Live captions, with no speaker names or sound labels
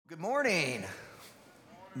Morning.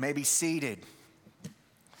 You may be seated.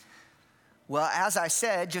 Well, as I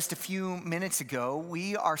said just a few minutes ago,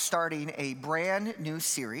 we are starting a brand new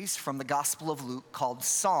series from the Gospel of Luke called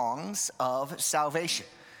Songs of Salvation.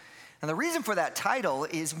 And the reason for that title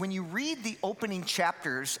is when you read the opening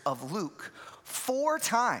chapters of Luke, 4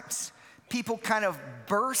 times people kind of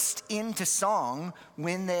burst into song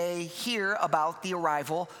when they hear about the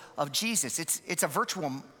arrival of Jesus. It's a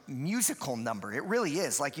virtual musical number. It really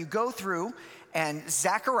is. Like you go through and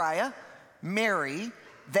Zechariah, Mary,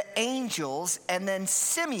 the angels, and then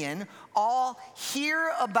Simeon all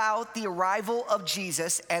hear about the arrival of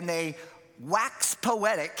Jesus and they wax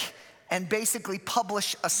poetic and basically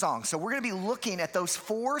publish a song. So we're gonna be looking at those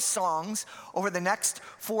 4 songs over the next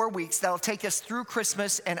 4 weeks that'll take us through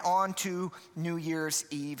Christmas and on to New Year's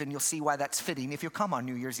Eve. And you'll see why that's fitting if you come on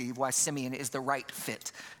New Year's Eve, why Simeon is the right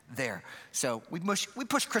fit there. So we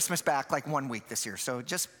pushed Christmas back like 1 week this year. So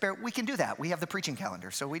we can do that. We have the preaching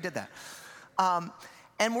calendar, so we did that.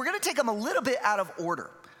 And we're gonna take them a little bit out of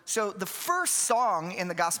order. So the first song in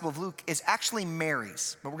the Gospel of Luke is actually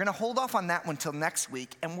Mary's, but we're gonna hold off on that one till next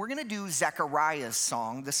week, and we're gonna do Zechariah's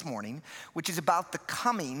song this morning, which is about the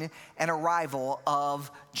coming and arrival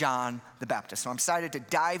of John the Baptist. So I'm excited to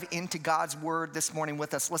dive into God's word this morning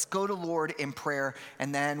with us. Let's go to Lord in prayer,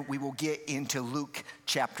 and then we will get into Luke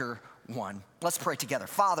chapter 1. Let's pray together.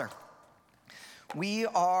 Father, we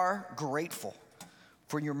are grateful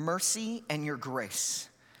for your mercy and your grace.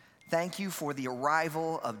 Thank you for the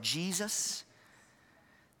arrival of Jesus.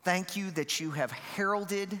 Thank you that you have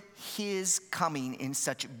heralded his coming in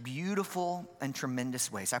such beautiful and tremendous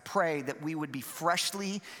ways. I pray that we would be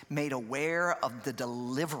freshly made aware of the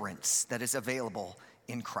deliverance that is available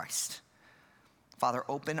in Christ. Father,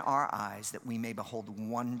 open our eyes that we may behold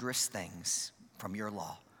wondrous things from your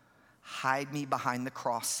law. Hide me behind the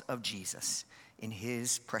cross of Jesus. In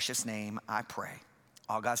his precious name I pray.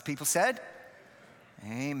 All God's people said,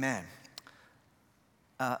 amen.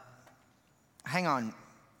 Hang on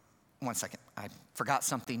 1 second. I forgot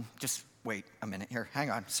something. Just wait a minute here. Hang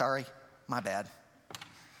on. Sorry. My bad.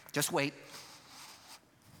 Just wait.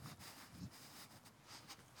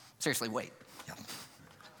 Seriously, wait. Yeah.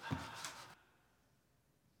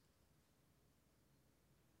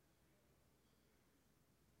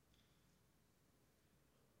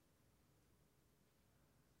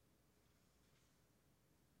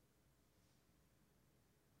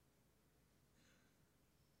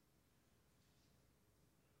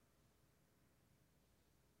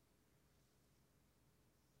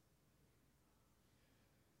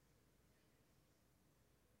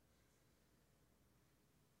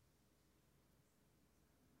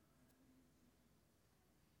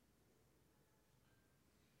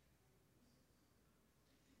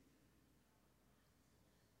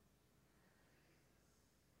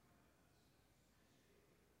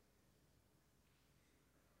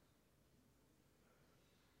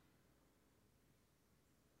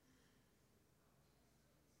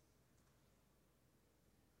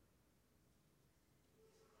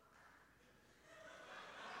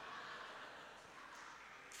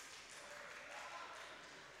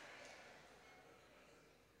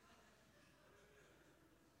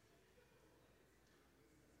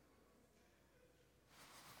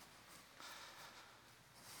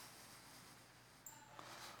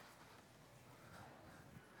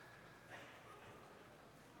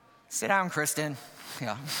 Sit down, Kristen.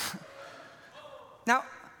 Yeah. Now,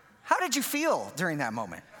 how did you feel during that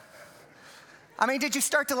moment? I mean, did you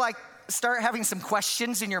start having some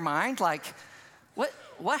questions in your mind? Like,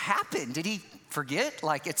 what happened? Did he forget?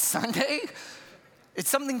 Like, it's Sunday? Did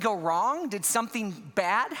something go wrong? Did something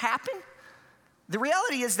bad happen? The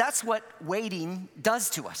reality is that's what waiting does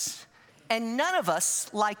to us. And none of us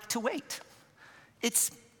like to wait.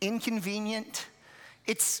 It's inconvenient.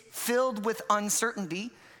 It's filled with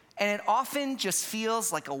uncertainty. And it often just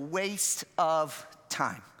feels like a waste of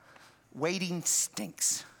time. Waiting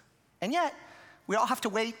stinks. And yet, we all have to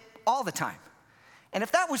wait all the time. And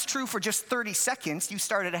if that was true for just 30 seconds, you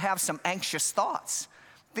started to have some anxious thoughts.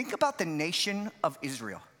 Think about the nation of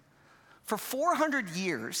Israel. For 400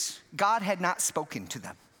 years, God had not spoken to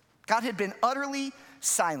them. God had been utterly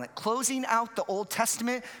silent, closing out the Old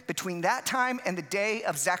Testament between that time and the day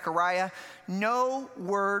of Zechariah. No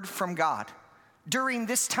word from God. During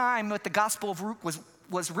this time that the Gospel of Luke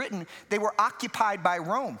was written, they were occupied by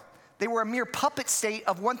Rome. They were a mere puppet state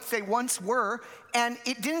of what they once were, and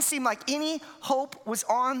it didn't seem like any hope was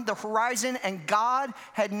on the horizon, and God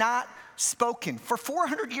had not spoken. For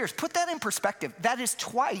 400 years, put that in perspective, that is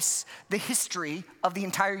twice the history of the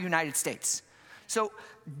entire United States. So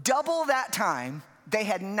double that time, they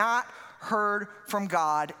had not heard from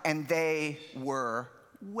God, and they were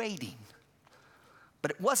waiting.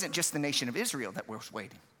 But it wasn't just the nation of Israel that was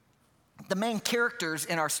waiting. The main characters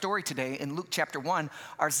in our story today in Luke chapter 1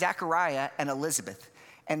 are Zechariah and Elizabeth.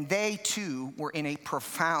 And they too were in a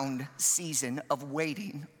profound season of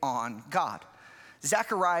waiting on God.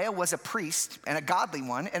 Zechariah was a priest and a godly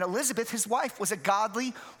one, and Elizabeth, his wife, was a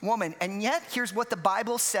godly woman. And yet, here's what the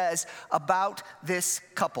Bible says about this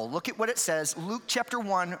couple. Look at what it says, Luke chapter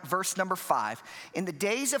 1, verse number 5. In the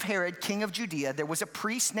days of Herod, king of Judea, there was a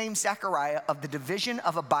priest named Zechariah of the division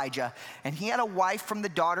of Abijah, and he had a wife from the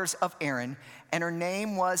daughters of Aaron, and her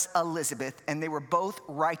name was Elizabeth, and they were both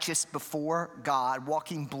righteous before God,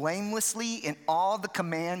 walking blamelessly in all the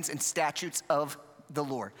commands and statutes of the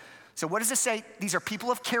Lord. So what does it say? These are people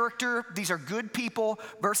of character. These are good people.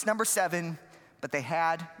 Verse number 7, but they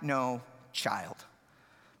had no child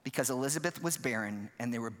because Elizabeth was barren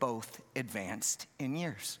and they were both advanced in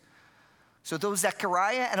years. So though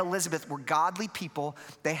Zechariah and Elizabeth were godly people,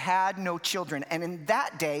 they had no children. And in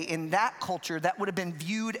that day, in that culture, that would have been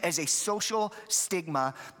viewed as a social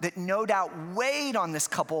stigma that no doubt weighed on this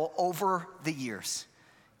couple over the years.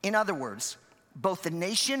 In other words, both the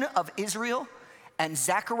nation of Israel and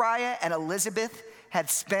Zechariah and Elizabeth had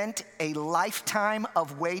spent a lifetime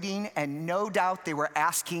of waiting, and no doubt they were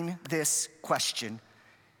asking this question: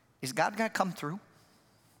 is God gonna come through?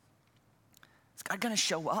 Is God gonna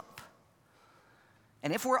show up?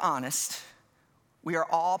 And if we're honest, we are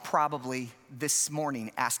all probably this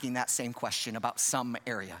morning asking that same question about some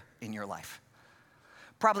area in your life.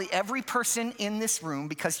 Probably every person in this room,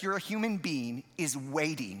 because you're a human being, is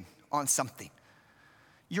waiting on something.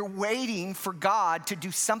 You're waiting for God to do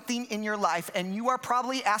something in your life, and you are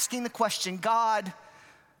probably asking the question, God,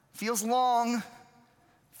 feels long,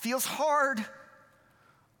 feels hard.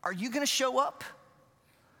 Are you gonna show up?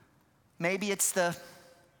 Maybe it's the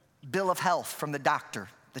bill of health from the doctor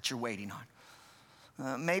that you're waiting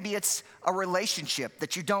on. Maybe it's a relationship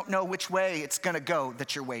that you don't know which way it's gonna go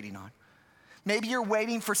that you're waiting on. Maybe you're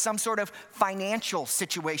waiting for some sort of financial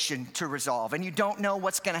situation to resolve and you don't know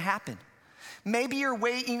what's gonna happen. Maybe you're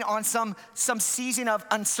waiting on some season of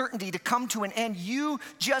uncertainty to come to an end. You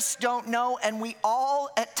just don't know, and we all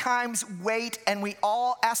at times wait, and we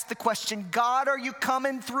all ask the question, God, are you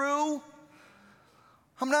coming through?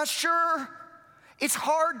 I'm not sure. It's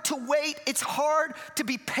hard to wait. It's hard to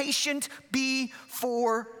be patient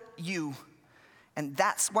before you. And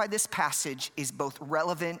that's why this passage is both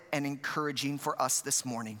relevant and encouraging for us this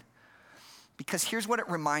morning. Because here's what it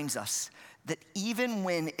reminds us, that even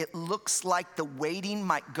when it looks like the waiting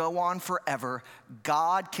might go on forever,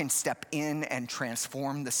 God can step in and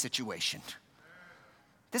transform the situation.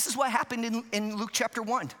 This is what happened in Luke chapter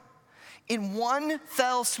 1. In one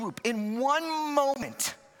fell swoop, in one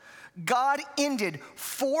moment, God ended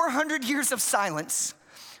 400 years of silence,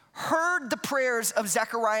 heard the prayers of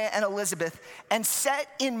Zechariah and Elizabeth, and set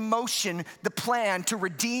in motion the plan to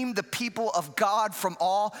redeem the people of God from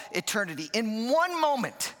all eternity. In one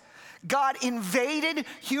moment, God invaded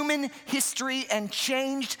human history and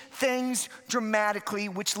changed things dramatically,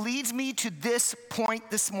 which leads me to this point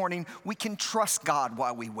this morning. We can trust God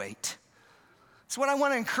while we wait. That's what I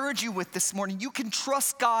want to encourage you with this morning. You can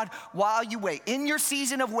trust God while you wait. In your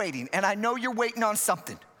season of waiting, and I know you're waiting on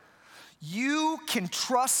something, you can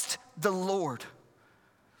trust the Lord.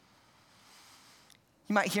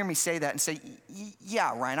 You might hear me say that and say,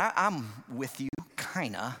 yeah, Ryan, I'm with you,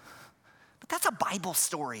 kinda. But that's a Bible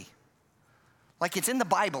story. Like it's in the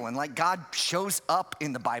Bible and like God shows up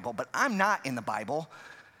in the Bible, but I'm not in the Bible.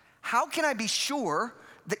 How can I be sure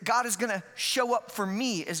that God is gonna show up for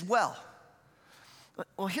me as well?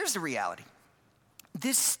 Well, here's the reality.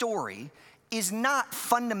 This story is not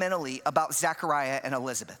fundamentally about Zechariah and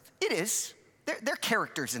Elizabeth. It is. They're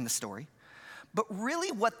characters in the story. But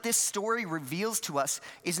really what this story reveals to us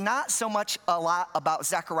is not so much a lot about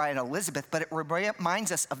Zechariah and Elizabeth, but it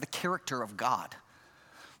reminds us of the character of God.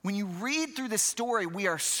 When you read through this story, we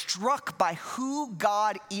are struck by who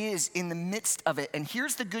God is in the midst of it. And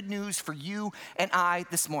here's the good news for you and I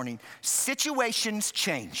this morning. Situations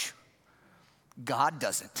change. God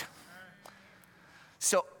doesn't.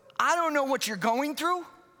 So I don't know what you're going through.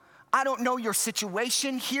 I don't know your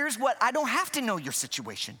situation. Here's what, I don't have to know your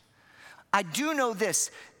situation. I do know this,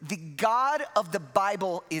 the God of the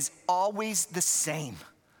Bible is always the same.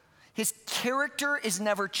 His character is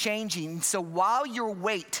never changing. So while you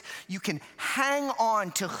wait, you can hang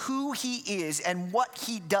on to who he is and what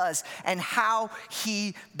he does and how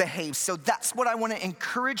he behaves. So that's what I want to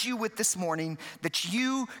encourage you with this morning, that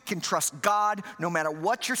you can trust God no matter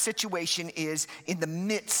what your situation is in the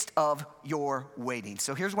midst of your waiting.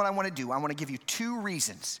 So here's what I want to do. I want to give you two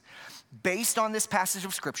reasons based on this passage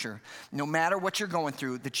of scripture, no matter what you're going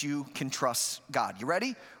through, that you can trust God. You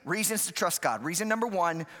ready? Reasons to trust God. Reason number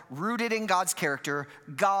one, rooted in God's character,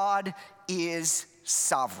 God is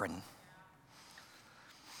sovereign.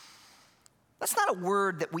 That's not a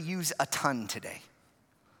word that we use a ton today,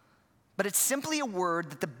 but it's simply a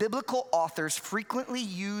word that the biblical authors frequently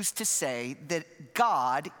use to say that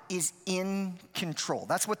God is in control.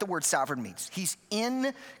 That's what the word sovereign means. He's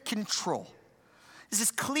in control. This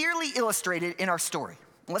is clearly illustrated in our story.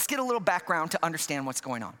 Let's get a little background to understand what's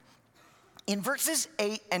going on. In verses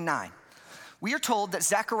 8 and 9, we are told that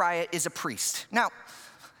Zechariah is a priest. Now,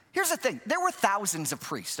 here's the thing. There were thousands of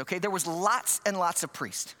priests, okay? There was lots and lots of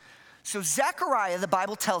priests. So Zechariah, the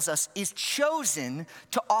Bible tells us, is chosen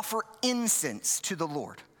to offer incense to the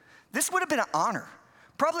Lord. This would have been an honor,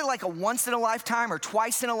 probably like a once in a lifetime or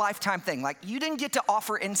twice in a lifetime thing. Like you didn't get to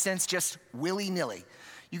offer incense just willy-nilly.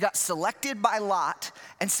 You got selected by lot,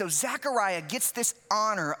 and so Zechariah gets this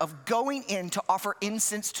honor of going in to offer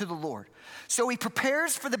incense to the Lord. So he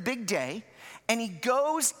prepares for the big day, and he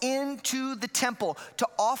goes into the temple to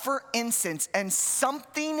offer incense, and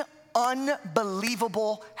something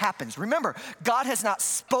unbelievable happens. Remember, God has not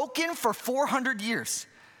spoken for 400 years.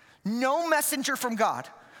 No messenger from God.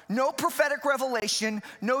 No prophetic revelation,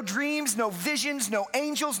 no dreams, no visions, no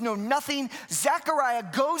angels, no nothing. Zechariah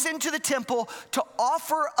goes into the temple to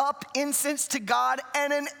offer up incense to God,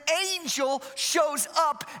 and an angel shows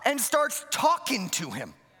up and starts talking to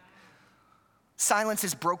him. Silence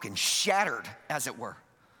is broken, shattered, as it were.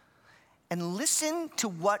 And listen to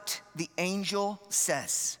what the angel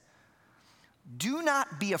says. Do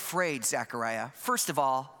not be afraid, Zechariah. First of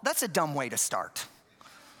all, that's a dumb way to start.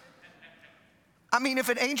 I mean, if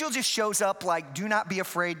an angel just shows up like, do not be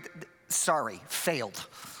afraid, sorry, failed.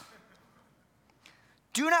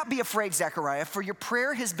 Do not be afraid, Zechariah, for your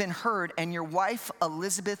prayer has been heard, and your wife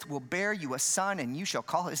Elizabeth will bear you a son, and you shall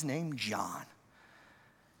call his name John.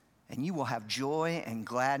 And you will have joy and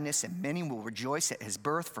gladness, and many will rejoice at his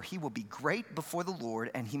birth, for he will be great before the Lord,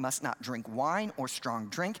 and he must not drink wine or strong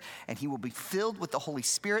drink, and he will be filled with the Holy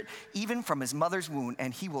Spirit, even from his mother's womb.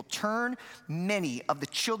 And he will turn many of the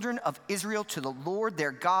children of Israel to the Lord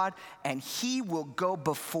their God, and he will go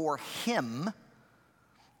before him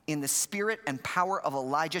in the spirit and power of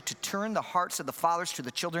Elijah to turn the hearts of the fathers to the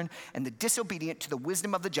children and the disobedient to the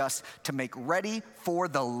wisdom of the just, to make ready for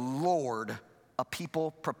the Lord a people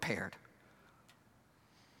prepared.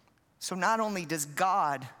 So not only does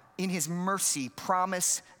God, in his mercy,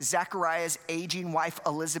 promise Zechariah's aging wife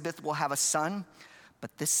Elizabeth will have a son,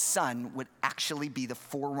 but this son would actually be the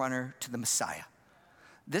forerunner to the Messiah.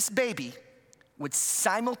 This baby would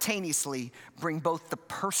simultaneously bring both the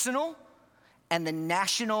personal and the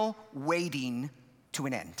national waiting to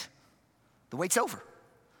an end. The wait's over.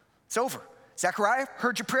 It's over. Zechariah,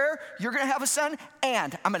 heard your prayer, you're gonna have a son,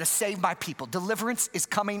 and I'm gonna save my people. Deliverance is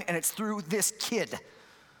coming, and it's through this kid.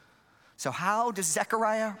 So how does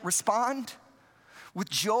Zechariah respond?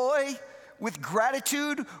 With joy, with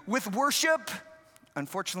gratitude, with worship?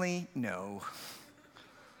 Unfortunately, no.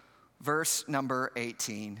 Verse number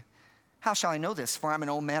 18. How shall I know this? For I'm an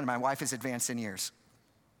old man, and my wife is advanced in years.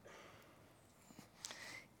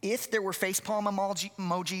 If there were facepalm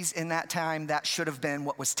emojis in that time, that should have been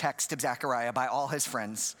what was texted to Zechariah by all his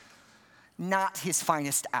friends. Not his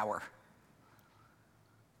finest hour.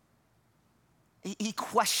 He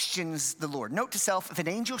questions the Lord. Note to self, if an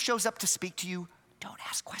angel shows up to speak to you, don't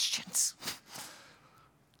ask questions.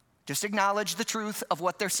 Just acknowledge the truth of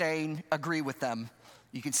what they're saying, agree with them.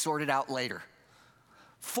 You can sort it out later.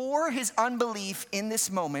 For his unbelief in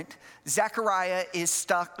this moment, Zechariah is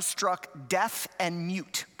struck deaf and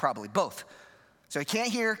mute, probably both. So he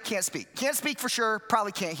can't hear, can't speak. Can't speak for sure,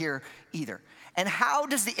 probably can't hear either. And how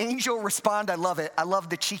does the angel respond? I love it. I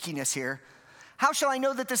love the cheekiness here. How shall I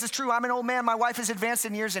know that this is true? I'm an old man, my wife is advanced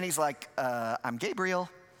in years. And he's like, I'm Gabriel.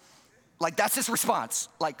 Like, that's his response.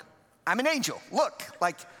 Like, I'm an angel. Look,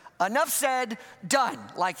 like, enough said, done.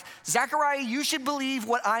 Like, Zechariah, you should believe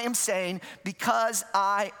what I am saying because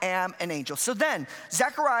I am an angel. So then,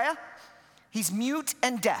 Zechariah, he's mute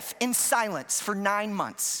and deaf in silence for 9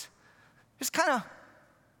 months. Just kind of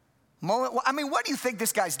mulling. I mean, what do you think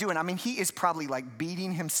this guy's doing? I mean, he is probably like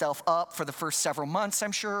beating himself up for the first several months,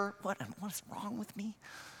 I'm sure. What is wrong with me?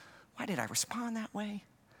 Why did I respond that way?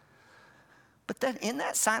 But then in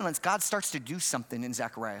that silence, God starts to do something in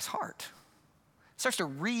Zechariah's heart. Starts to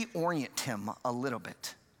reorient him a little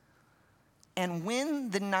bit. And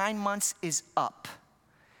when the 9 months is up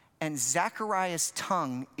and Zechariah's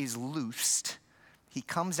tongue is loosed, he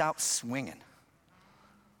comes out swinging.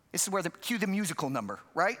 This is where cue the musical number,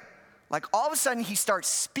 right? Like all of a sudden he starts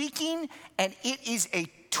speaking and it is a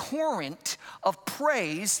torrent of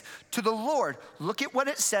praise to the Lord. Look at what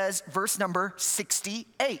it says, verse number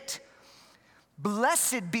 68.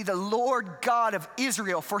 Blessed be the Lord God of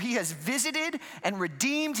Israel, for he has visited and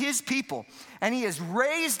redeemed his people, and he has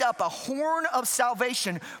raised up a horn of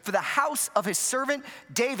salvation for the house of his servant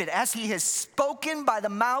David, as he has spoken by the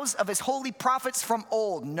mouths of his holy prophets from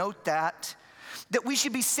old. Note that we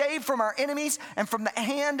should be saved from our enemies and from the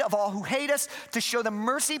hand of all who hate us, to show the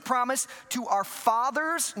mercy promised to our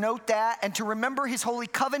fathers, note that, and to remember his holy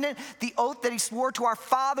covenant, the oath that he swore to our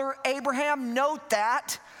father Abraham, note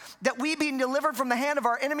that we being delivered from the hand of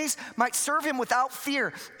our enemies might serve him without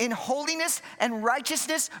fear, in holiness and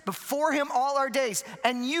righteousness before him all our days.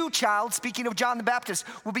 And you, child, speaking of John the Baptist,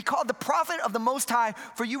 will be called the prophet of the Most High,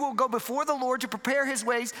 for you will go before the Lord to prepare his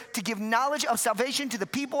ways, to give knowledge of salvation to the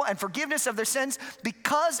people and forgiveness of their sins,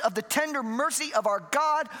 because of the tender mercy of our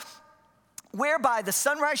God, whereby the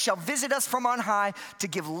sunrise shall visit us from on high, to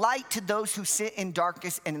give light to those who sit in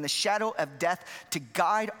darkness and in the shadow of death, to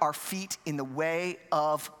guide our feet in the way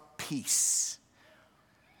of peace.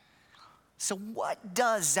 So what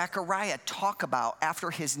does Zechariah talk about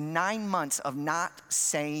after his 9 months of not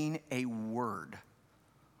saying a word?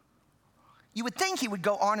 You would think he would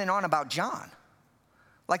go on and on about John,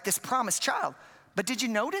 like this promised child. But did you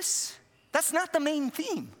notice? That's not the main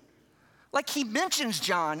theme. Like he mentions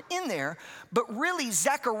John in there, but really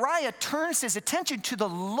Zechariah turns his attention to the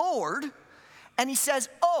Lord and he says,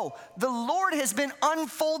 oh, the Lord has been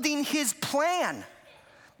unfolding his plan.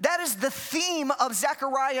 That is the theme of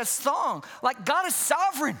Zechariah's song. Like God is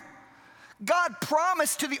sovereign. God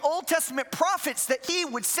promised to the Old Testament prophets that he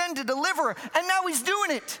would send a deliverer, and now he's doing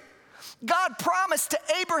it. God promised to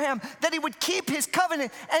Abraham that he would keep his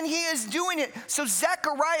covenant, and he is doing it. So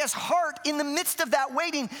Zechariah's heart, in the midst of that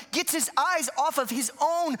waiting, gets his eyes off of his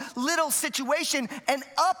own little situation and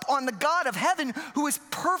up on the God of heaven, who is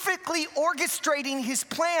perfectly orchestrating his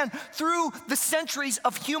plan through the centuries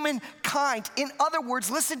of humankind. In other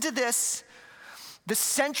words, listen to this: the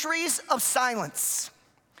centuries of silence,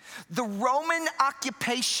 the Roman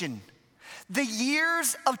occupation, the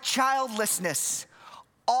years of childlessness,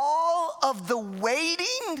 all of the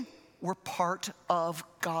waiting were part of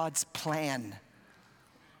God's plan.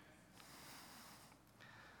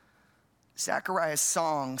 Zechariah's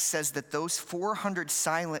song says that those 400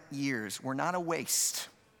 silent years were not a waste.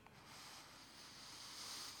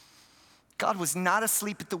 God was not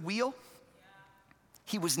asleep at the wheel.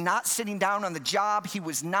 He was not sitting down on the job. He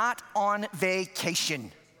was not on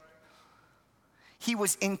vacation. He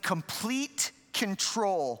was in complete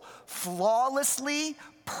control, flawlessly,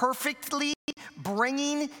 perfectly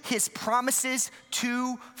bringing his promises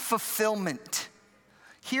to fulfillment.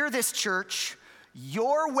 Hear this, church.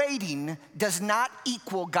 Your waiting does not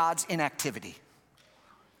equal God's inactivity.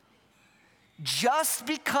 Just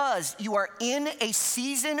because you are in a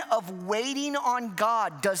season of waiting on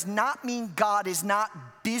God does not mean God is not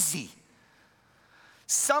busy.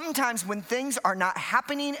 Sometimes when things are not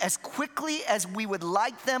happening as quickly as we would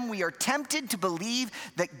like them, we are tempted to believe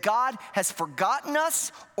that God has forgotten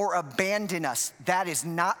us or abandoned us. That is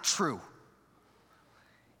not true.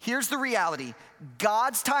 Here's the reality: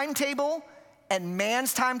 God's timetable and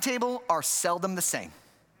man's timetable are seldom the same.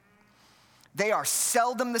 They are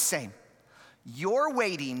seldom the same. Your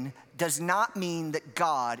waiting does not mean that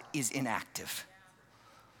God is inactive.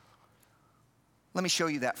 Let me show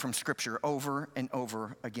you that from Scripture over and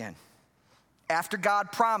over again. After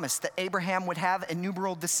God promised that Abraham would have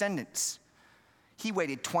innumerable descendants, he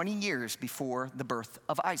waited 20 years before the birth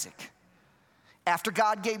of Isaac. After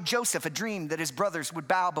God gave Joseph a dream that his brothers would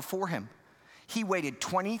bow before him, he waited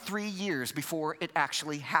 23 years before it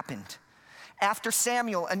actually happened. After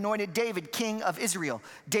Samuel anointed David king of Israel,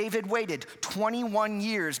 David waited 21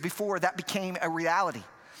 years before that became a reality.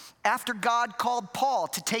 After God called Paul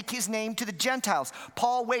to take his name to the Gentiles,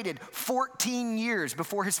 Paul waited 14 years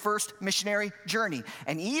before his first missionary journey.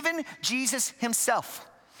 And even Jesus himself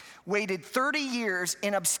waited 30 years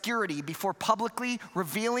in obscurity before publicly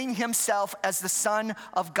revealing himself as the Son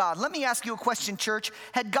of God. Let me ask you a question, church.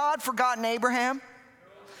 Had God forgotten Abraham?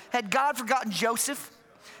 Had God forgotten Joseph?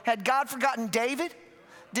 Had God forgotten David?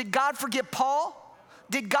 Did God forget Paul?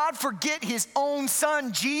 Did God forget his own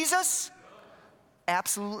son, Jesus?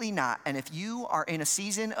 Absolutely not. And if you are in a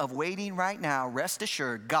season of waiting right now, rest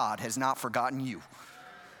assured God has not forgotten you.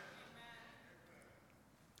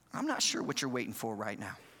 I'm not sure what you're waiting for right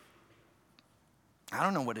now. I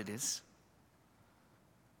don't know what it is.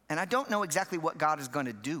 And I don't know exactly what God is going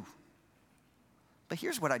to do. But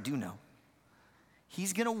here's what I do know.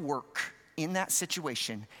 He's going to work in that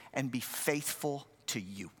situation and be faithful to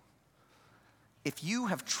you. If you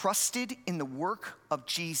have trusted in the work of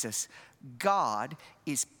Jesus, God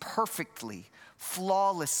is perfectly,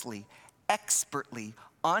 flawlessly, expertly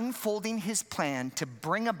unfolding his plan to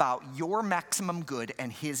bring about your maximum good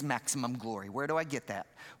and his maximum glory. Where do I get that?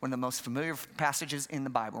 One of the most familiar passages in the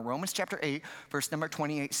Bible. Romans chapter 8, verse number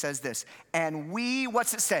 28 says this. And we,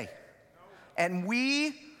 what's it say? No. And we,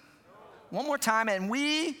 no. One more time, and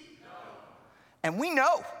we, no. And we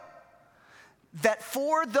know that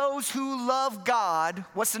for those who love God,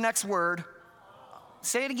 what's the next word?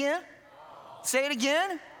 Say it again. Say it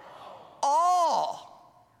again. All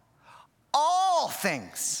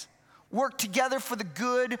things work together for the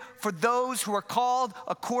good for those who are called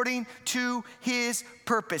according to his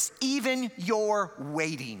purpose, even your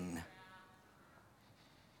waiting.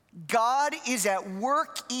 God is at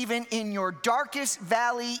work even in your darkest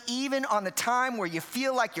valley, even on the time where you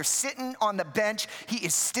feel like you're sitting on the bench. He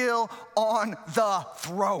is still on the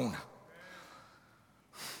throne.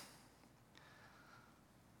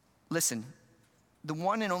 Listen, the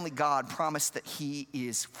one and only God promised that he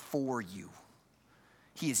is for you.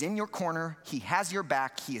 He is in your corner. He has your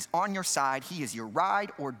back. He is on your side. He is your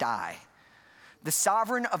ride or die. The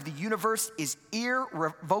sovereign of the universe is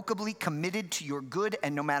irrevocably committed to your good,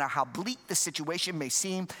 and no matter how bleak the situation may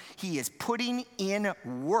seem, he is putting in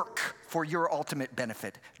work for your ultimate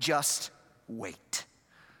benefit. Just wait.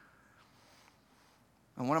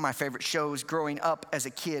 And one of my favorite shows growing up as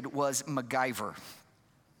a kid was MacGyver.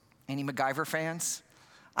 Any MacGyver fans?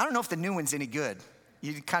 I don't know if the new one's any good.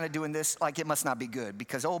 You're kind of doing this like it must not be good,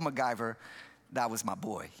 because old MacGyver, that was my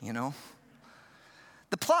boy, you know?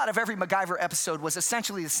 The plot of every MacGyver episode was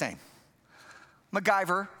essentially the same.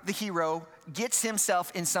 MacGyver, the hero, gets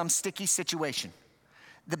himself in some sticky situation.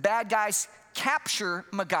 The bad guys capture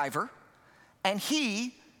MacGyver, and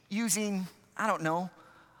he, using, I don't know,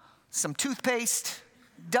 some toothpaste,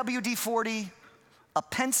 WD-40, a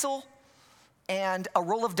pencil, and a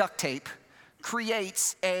roll of duct tape,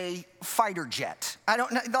 creates a fighter jet. I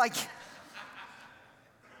don't know, like,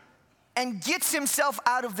 and gets himself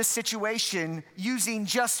out of the situation using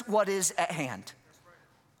just what is at hand.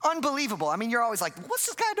 Unbelievable. I mean, you're always like, what's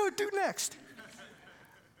this guy going to do next?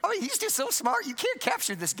 I mean, he's just so smart. You can't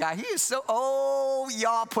capture this guy. He is so,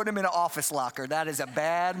 y'all put him in an office locker. That is a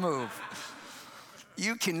bad move.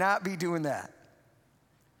 You cannot be doing that.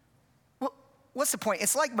 Well, what's the point?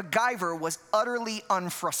 It's like MacGyver was utterly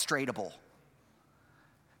unfrustratable.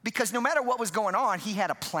 Because no matter what was going on, he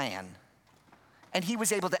had a plan. And he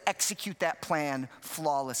was able to execute that plan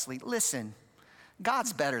flawlessly. Listen,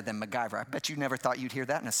 God's better than MacGyver. I bet you never thought you'd hear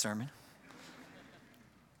that in a sermon.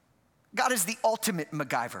 God is the ultimate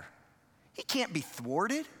MacGyver. He can't be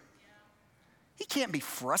thwarted. He can't be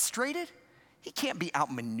frustrated. He can't be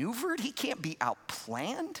outmaneuvered. He can't be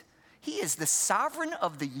outplanned. He is the sovereign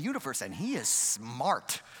of the universe, and he is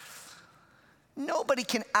smart. Nobody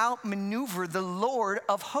can outmaneuver the Lord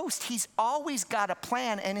of hosts. He's always got a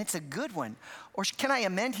plan, and it's a good one. Or can I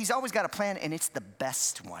amend? He's always got a plan, and it's the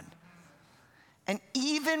best one. And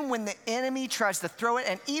even when the enemy tries to throw it,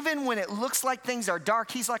 and even when it looks like things are dark,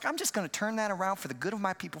 he's like, I'm just going to turn that around for the good of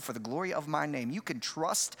my people, for the glory of my name. You can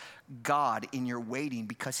trust God in your waiting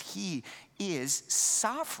because he is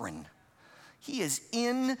sovereign. He is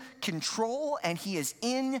in control, and he is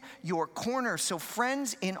in your corner. So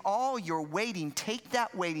friends, in all your waiting, take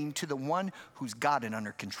that waiting to the one who's got it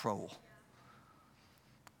under control.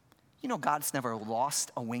 You know, God's never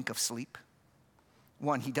lost a wink of sleep.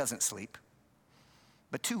 One, he doesn't sleep.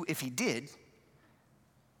 But two, if he did,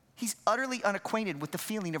 he's utterly unacquainted with the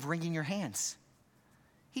feeling of wringing your hands.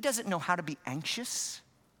 He doesn't know how to be anxious.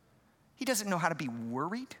 He doesn't know how to be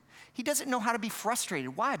worried. He doesn't know how to be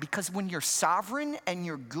frustrated. Why? Because when you're sovereign and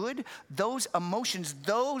you're good, those emotions,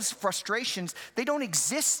 those frustrations, they don't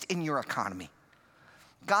exist in your economy.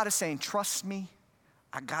 God is saying, trust me,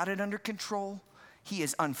 I got it under control. He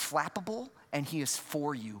is unflappable, and he is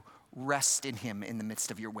for you. Rest in him in the midst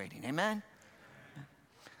of your waiting. Amen?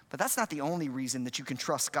 But that's not the only reason that you can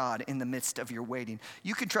trust God in the midst of your waiting.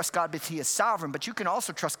 You can trust God because he is sovereign, but you can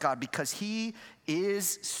also trust God because he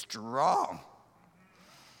is strong.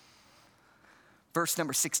 Verse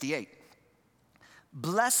number 68.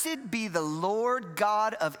 Blessed be the Lord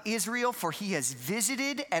God of Israel, for he has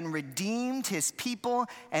visited and redeemed his people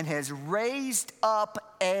and has raised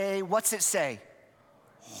up a, what's it say?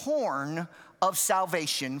 Horn of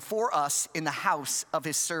salvation for us in the house of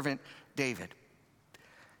his servant David.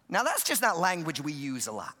 Now that's just not language we use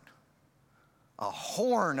a lot. A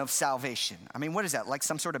horn of salvation. I mean, what is that? Like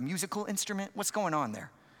some sort of musical instrument? What's going on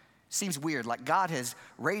there? Seems weird, like God has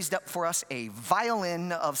raised up for us a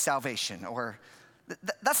violin of salvation, or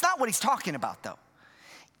that's not what he's talking about though.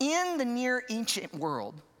 in the near ancient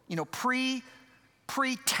world,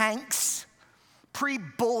 pre-tanks,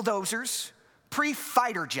 pre-bulldozers,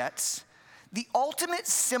 pre-fighter jets, the ultimate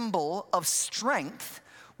symbol of strength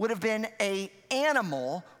would have been an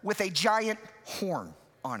animal with a giant horn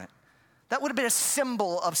on it. That would have been a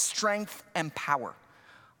symbol of strength and power.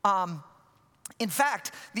 In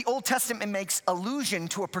fact, the Old Testament makes allusion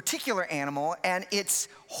to a particular animal and its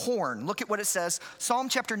horn. Look at what it says, Psalm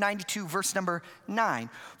chapter 92, verse number 9.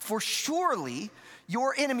 For surely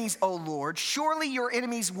your enemies, O Lord, surely your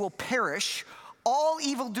enemies will perish. All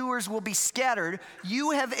evildoers will be scattered.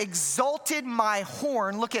 You have exalted my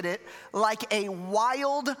horn, look at it, like a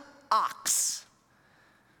wild ox.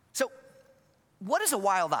 So, what is a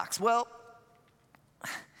wild ox? Well,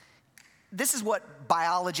 this is what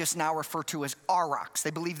biologists now refer to as aurochs.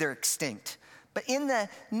 They believe they're extinct. But in the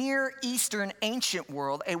Near Eastern ancient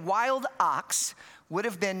world, a wild ox would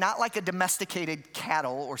have been not like a domesticated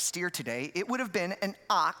cattle or steer today. It would have been an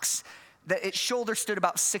ox that its shoulder stood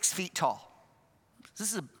about 6 feet tall.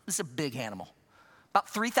 This is a big animal, about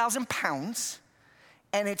 3,000 pounds,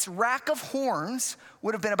 and its rack of horns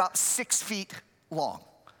would have been about 6 feet long.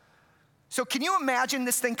 So can you imagine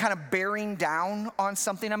this thing kind of bearing down on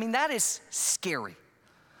something? I mean, that is scary.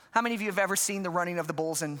 How many of you have ever seen the running of the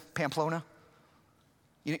bulls in Pamplona?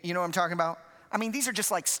 You know what I'm talking about? I mean, these are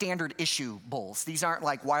just like standard issue bulls. These aren't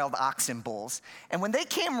like wild oxen bulls. And when they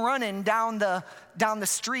came running down the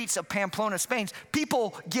streets of Pamplona, Spain,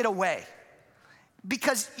 people get away.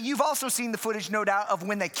 Because you've also seen the footage, no doubt, of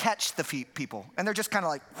when they catch the people. And they're just kind of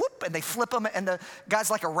like, whoop, and they flip them, and the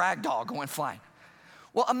guy's like a rag doll going flying.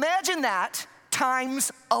 Well, imagine that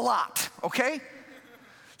times a lot, okay?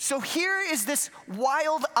 So here is this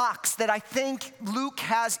wild ox that I think Luke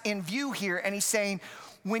has in view here, and he's saying,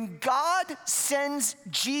 when God sends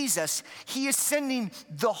Jesus, he is sending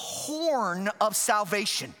the horn of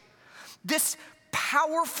salvation. This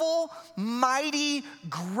powerful, mighty,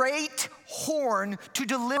 great horn to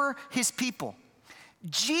deliver his people.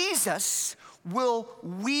 Jesus will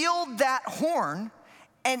wield that horn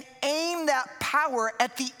and aim that power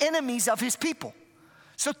at the enemies of his people.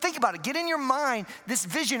 So think about it. Get in your mind this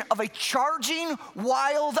vision of a charging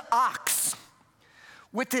wild ox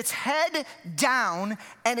with its head down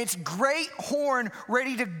and its great horn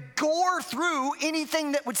ready to gore through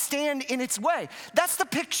anything that would stand in its way. That's the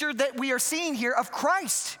picture that we are seeing here of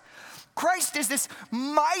Christ. Christ is this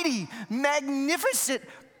mighty, magnificent,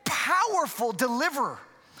 powerful deliverer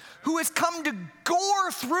who has come to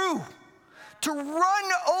gore through, to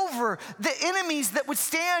run over the enemies that would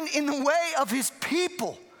stand in the way of his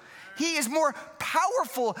people. He is more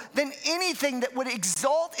powerful than anything that would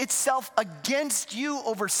exalt itself against you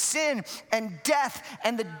over sin and death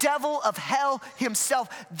and the devil of hell himself.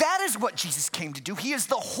 That is what Jesus came to do. He is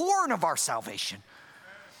the horn of our salvation.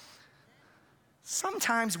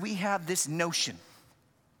 Sometimes we have this notion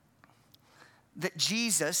that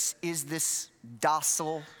Jesus is this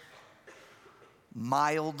docile,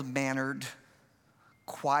 mild-mannered,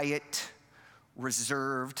 quiet,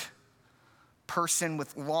 reserved person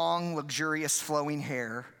with long, luxurious, flowing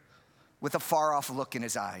hair with a far-off look in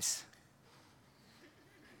his eyes.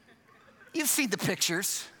 You've seen the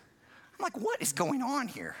pictures. I'm like, what is going on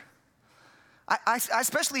here? I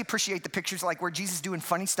especially appreciate the pictures like where Jesus is doing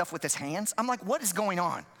funny stuff with his hands. I'm like, what is going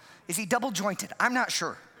on? Is he double jointed? I'm not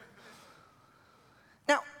sure.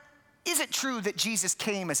 Now, is it true that Jesus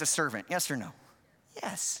came as a servant? Yes or no?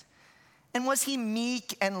 Yes. And was he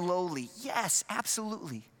meek and lowly? Yes,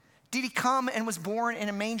 absolutely. Did he come and was born in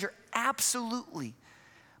a manger? Absolutely.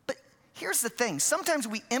 But here's the thing. Sometimes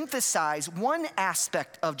we emphasize one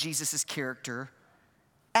aspect of Jesus' character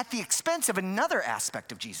at the expense of another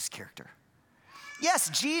aspect of Jesus' character. Yes,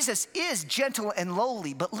 Jesus is gentle and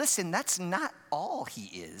lowly, but listen, that's not all he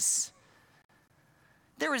is.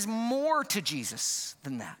 There is more to Jesus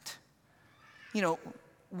than that. You know,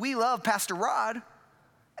 we love Pastor Rod,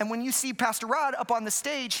 and when you see Pastor Rod up on the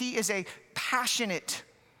stage, he is a passionate,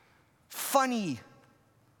 funny,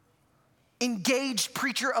 engaged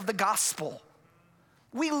preacher of the gospel.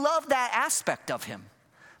 We love that aspect of him.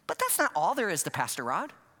 But that's not all there is to Pastor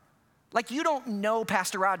Rod. Like, you don't know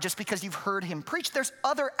Pastor Rod just because you've heard him preach. There's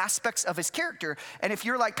other aspects of his character. And if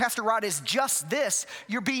you're like, Pastor Rod is just this,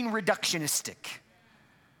 you're being reductionistic.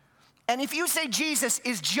 And if you say Jesus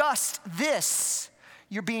is just this,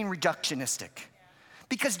 you're being reductionistic.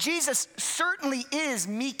 Because Jesus certainly is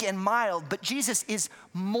meek and mild, but Jesus is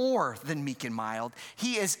more than meek and mild.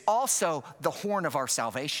 He is also the horn of our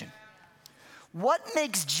salvation. What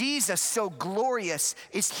makes Jesus so glorious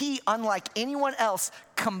is he, unlike anyone else,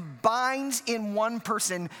 combines in one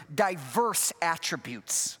person diverse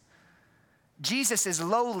attributes. Jesus is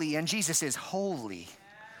lowly and Jesus is holy.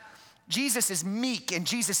 Jesus is meek and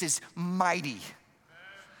Jesus is mighty.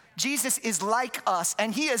 Jesus is like us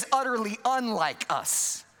and he is utterly unlike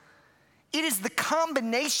us. It is the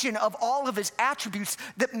combination of all of his attributes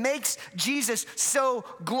that makes Jesus so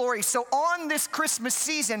glorious. So on this Christmas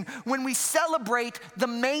season, when we celebrate the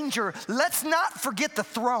manger, let's not forget the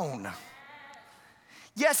throne.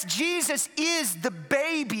 Yes, Jesus is the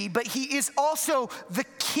baby, but he is also the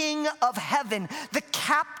King of heaven, the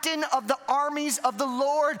captain of the armies of the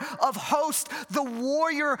Lord of hosts, the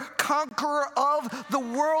warrior conqueror of the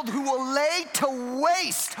world who will lay to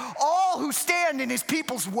waste all who stand in his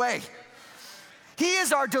people's way. He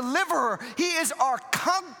is our deliverer. He is our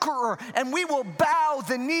conqueror, and we will bow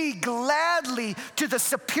the knee gladly to the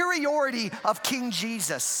superiority of King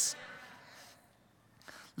Jesus.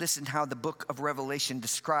 Listen how the book of Revelation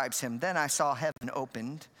describes him. Then I saw heaven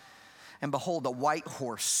opened, and behold, a white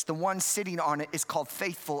horse. The one sitting on it is called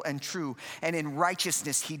Faithful and True, and in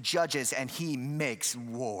righteousness he judges and he makes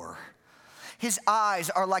war. His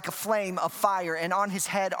eyes are like a flame of fire, and on his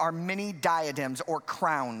head are many diadems or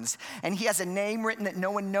crowns. And he has a name written that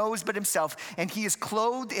no one knows but himself, and he is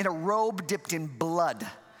clothed in a robe dipped in blood.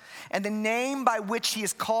 And the name by which he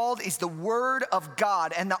is called is the Word of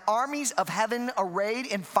God. And the armies of heaven, arrayed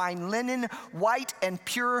in fine linen, white and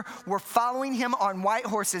pure, were following him on white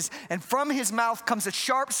horses. And from his mouth comes a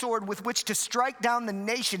sharp sword with which to strike down the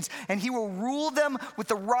nations. And he will rule them with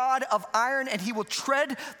the rod of iron, and he will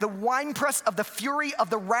tread the winepress of the fury of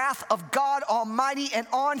the wrath of God Almighty. And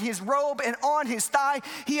on his robe and on his thigh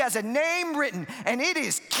he has a name written, and it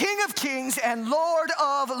is King of Kings and Lord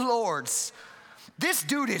of Lords. This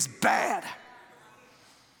dude is bad.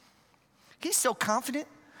 He's so confident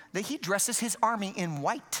that he dresses his army in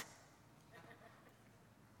white.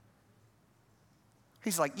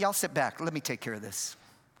 He's like, y'all sit back. Let me take care of this.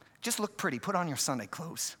 Just look pretty. Put on your Sunday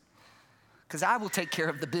clothes, because I will take care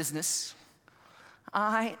of the business.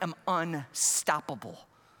 I am unstoppable.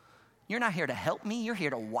 You're not here to help me. You're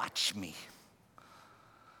here to watch me.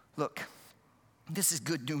 Look, this is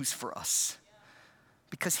good news for us,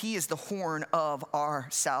 because he is the horn of our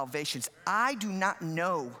salvations. I do not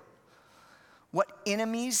know what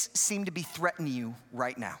enemies seem to be threatening you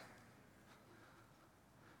right now.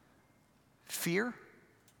 Fear,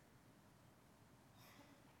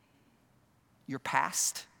 your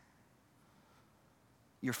past,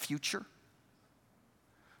 your future,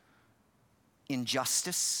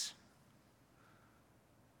 injustice,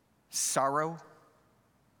 sorrow,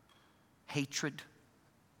 hatred,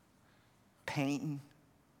 pain,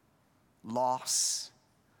 loss,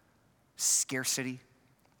 scarcity,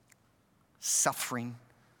 suffering,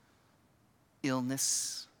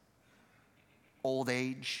 illness, old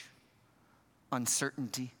age,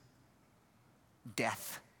 uncertainty,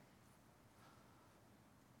 death.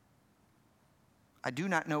 I do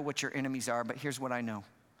not know what your enemies are, but here's what I know.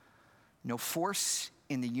 No force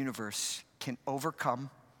in the universe can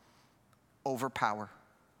overcome, overpower,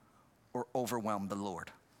 or overwhelm the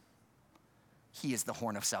Lord. He is the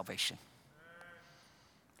horn of salvation.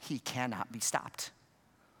 He cannot be stopped.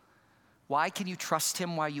 Why can you trust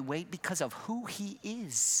him while you wait? Because of who he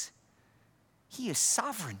is. He is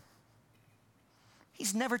sovereign.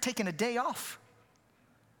 He's never taken a day off.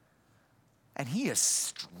 And he is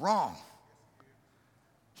strong.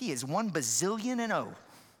 He is 1 bazillion and 0.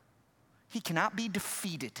 He cannot be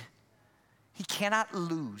defeated. He cannot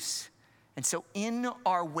lose. And so in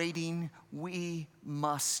our waiting, we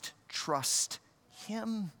must trust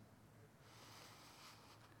him.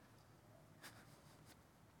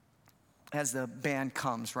 As the band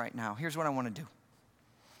comes right now, here's what I want to do.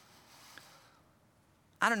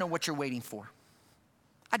 I don't know what you're waiting for.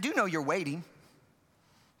 I do know you're waiting.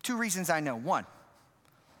 2 reasons I know. 1,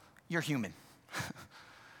 you're human.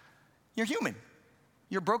 You're human.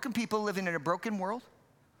 You're broken people living in a broken world,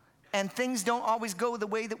 and things don't always go the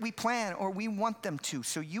way that we plan or we want them to.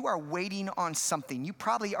 So you are waiting on something. You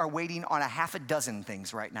probably are waiting on a half a dozen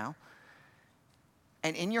things right now.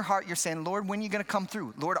 And in your heart, you're saying, Lord, when are you going to come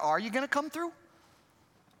through? Lord, are you going to come through?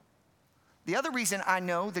 The other reason I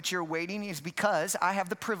know that you're waiting is because I have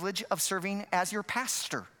the privilege of serving as your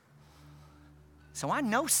pastor. So I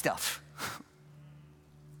know stuff.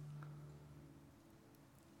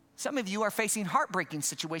 Some of you are facing heartbreaking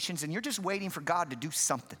situations and you're just waiting for God to do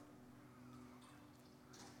something.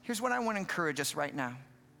 Here's what I want to encourage us right now.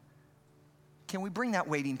 Can we bring that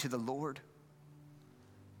waiting to the Lord?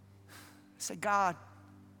 Say, God,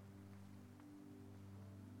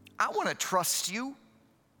 I want to trust you.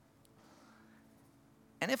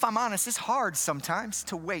 And if I'm honest, it's hard sometimes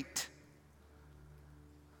to wait.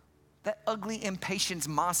 That ugly impatience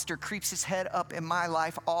monster creeps his head up in my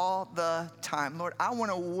life all the time. Lord, I want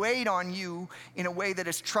to wait on you in a way that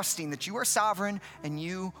is trusting that you are sovereign and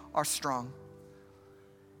you are strong.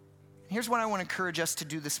 Here's what I want to encourage us to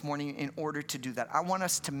do this morning in order to do that. I want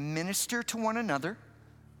us to minister to one another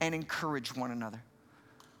and encourage one another.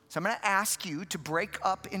 So I'm going to ask you to break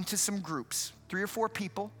up into some groups, 3 or 4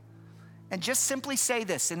 people, and just simply say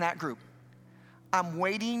this in that group: I'm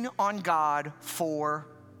waiting on God for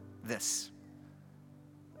this.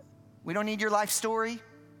 We don't need your life story.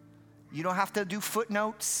 You don't have to do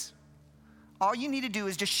footnotes. All you need to do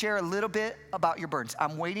is just share a little bit about your burdens.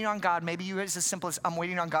 I'm waiting on God. Maybe you it's as simple as I'm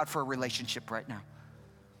waiting on God for a relationship right now.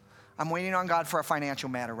 I'm waiting on God for a financial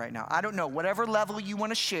matter right now. I don't know, whatever level you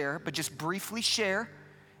want to share, but just briefly share,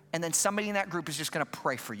 and then somebody in that group is just going to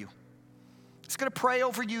pray for you. It's going to pray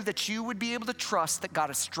over you that you would be able to trust that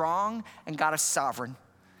God is strong and God is sovereign.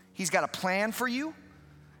 He's got a plan for you,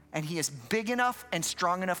 and he is big enough and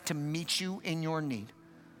strong enough to meet you in your need.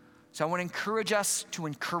 So I want to encourage us to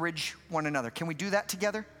encourage one another. Can we do that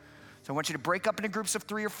together? So I want you to break up into groups of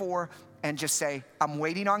 3 or 4 and just say, I'm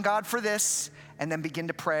waiting on God for this, and then begin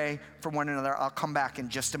to pray for one another. I'll come back in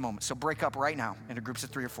just a moment. So break up right now into groups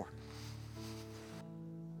of 3 or 4.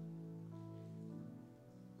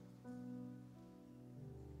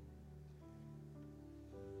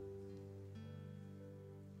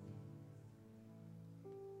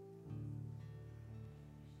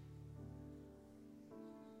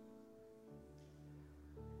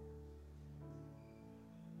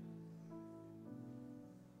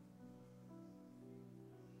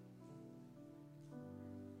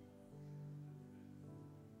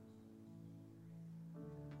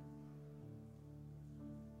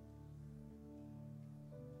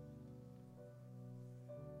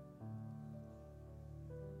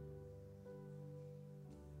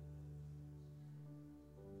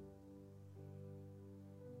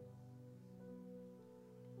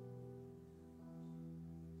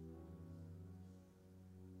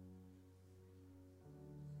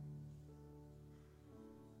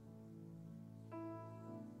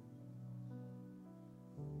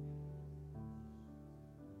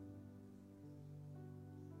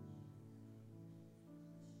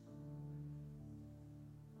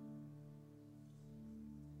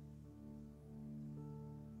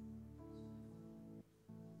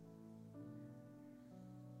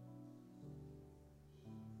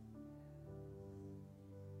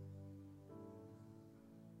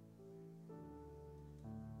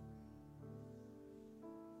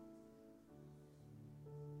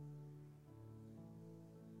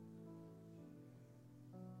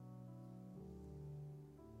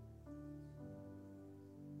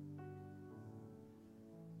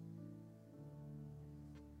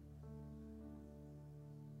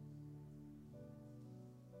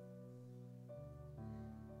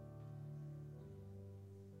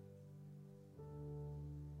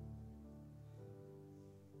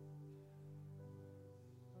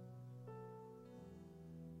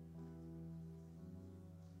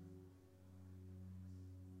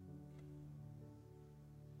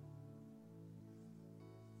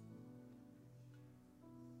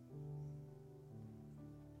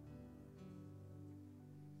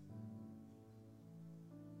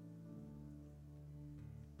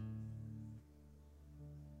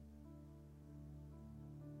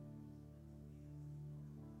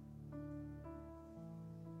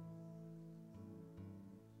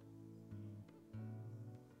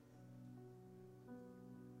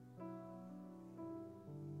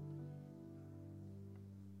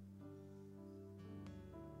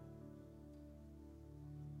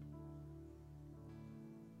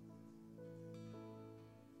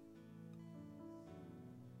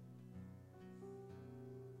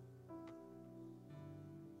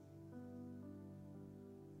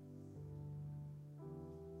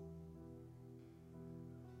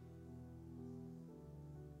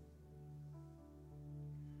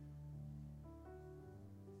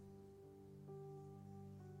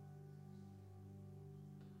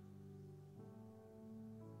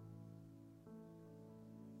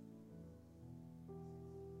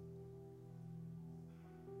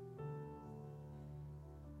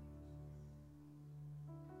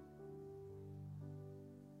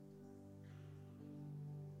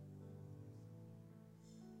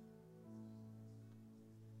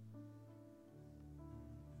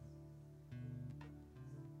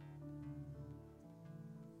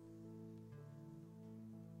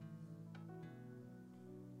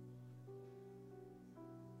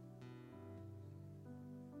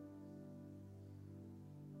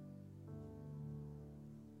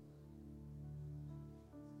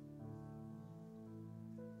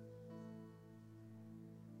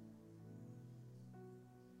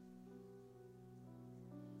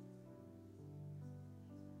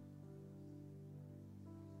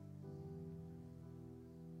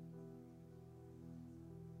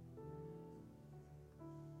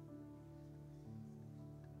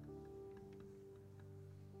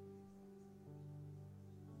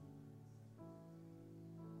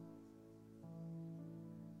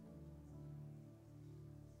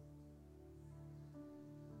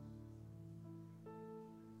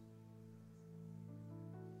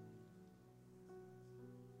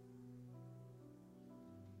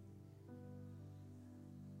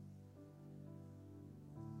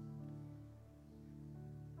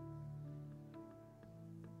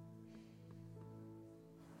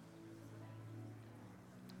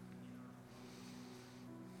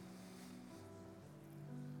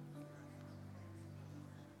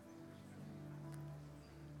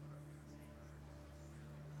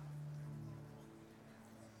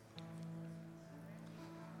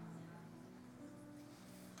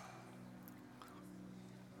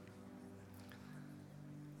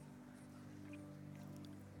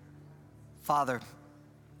 Father,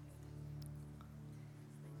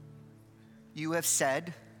 you have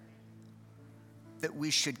said that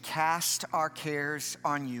we should cast our cares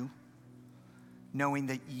on you, knowing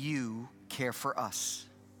that you care for us.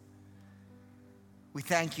 We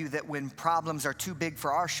thank you that when problems are too big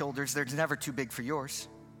for our shoulders, they're never too big for yours.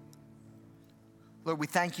 Lord, we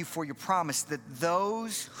thank you for your promise that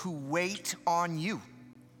those who wait on you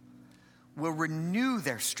will renew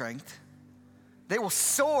their strength. They will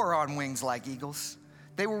soar on wings like eagles.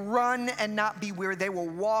 They will run and not be weary. They will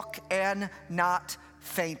walk and not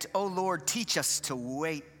faint. Oh Lord, teach us to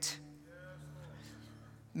wait.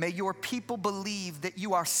 May your people believe that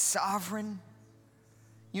you are sovereign.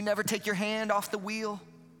 You never take your hand off the wheel.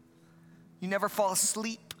 You never fall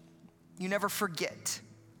asleep. You never forget.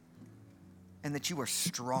 And that you are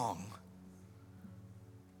strong.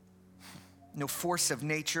 No force of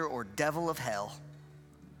nature or devil of hell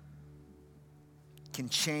can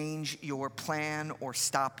change your plan or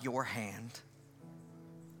stop your hand.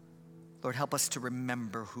 Lord, help us to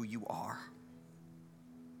remember who you are.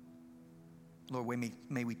 Lord,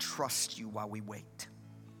 may we trust you while we wait.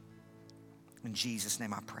 In Jesus'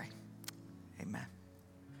 name I pray. Amen.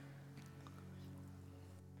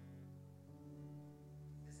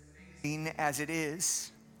 As it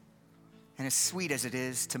is, and as sweet as it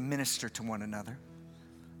is to minister to one another,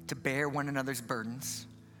 to bear one another's burdens,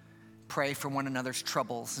 pray for one another's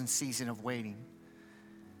troubles in season of waiting.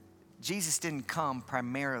 Jesus didn't come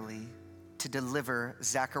primarily to deliver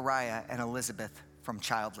Zechariah and Elizabeth from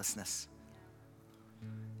childlessness.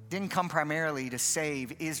 Didn't come primarily to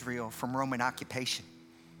save Israel from Roman occupation.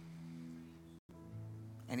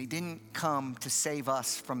 And he didn't come to save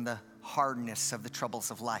us from the hardness of the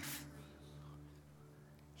troubles of life.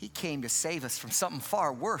 He came to save us from something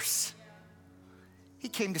far worse. He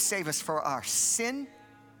came to save us from our sin,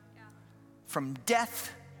 from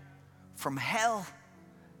death, from hell,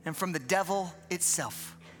 and from the devil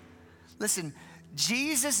itself. Listen,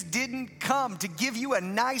 Jesus didn't come to give you a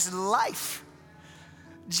nice life.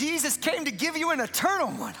 Jesus came to give you an eternal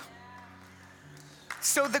one.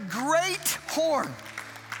 So the great horn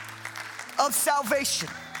of salvation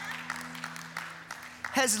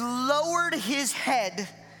has lowered his head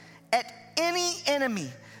at any enemy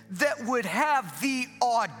that would have the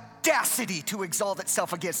audacity to exalt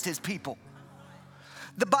itself against his people.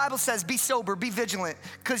 The Bible says, be sober, be vigilant,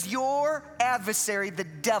 because your adversary, the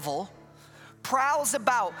devil, prowls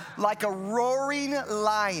about like a roaring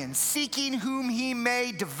lion, seeking whom he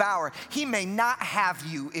may devour. He may not have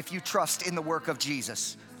you if you trust in the work of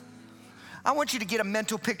Jesus. I want you to get a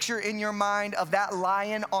mental picture in your mind of that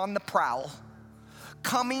lion on the prowl,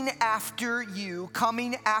 coming after you,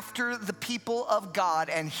 coming after the people of God,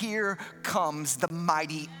 and here comes the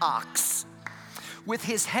mighty ox with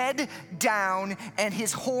his head down and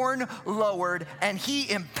his horn lowered, and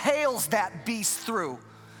he impales that beast through.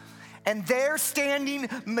 And there standing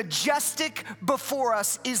majestic before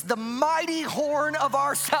us is the mighty horn of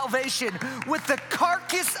our salvation with the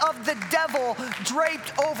carcass of the devil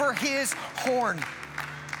draped over his horn.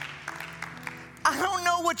 I don't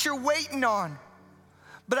know what you're waiting on,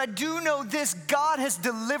 but I do know this: God has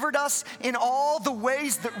delivered us in all the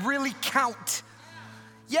ways that really count.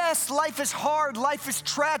 Yes, life is hard, life is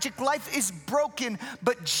tragic, life is broken,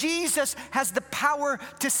 but Jesus has the power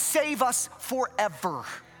to save us forever.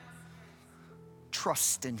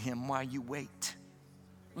 Trust in him while you wait.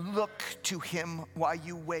 Look to him while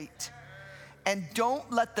you wait. And don't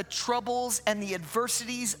let the troubles and the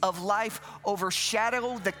adversities of life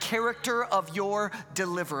overshadow the character of your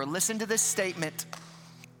deliverer. Listen to this statement.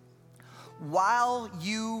 While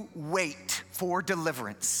you wait for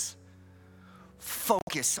deliverance,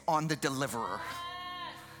 focus on the deliverer.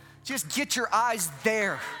 Just get your eyes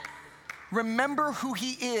there. Remember who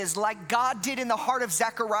he is, like God did in the heart of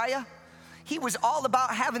Zechariah. He was all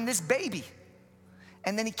about having this baby.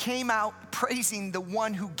 And then he came out praising the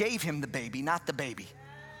one who gave him the baby, not the baby.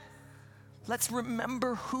 Let's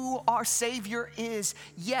remember who our Savior is.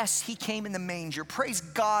 Yes, he came in the manger. Praise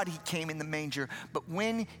God, he came in the manger. But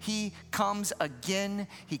when he comes again,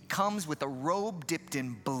 he comes with a robe dipped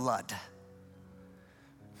in blood.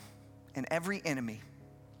 And every enemy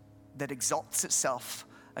that exalts itself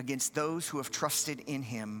against those who have trusted in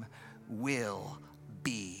him will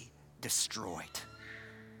be destroyed.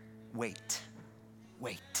 Wait,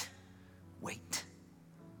 wait, wait.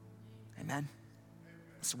 Amen.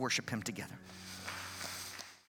 Let's worship him together.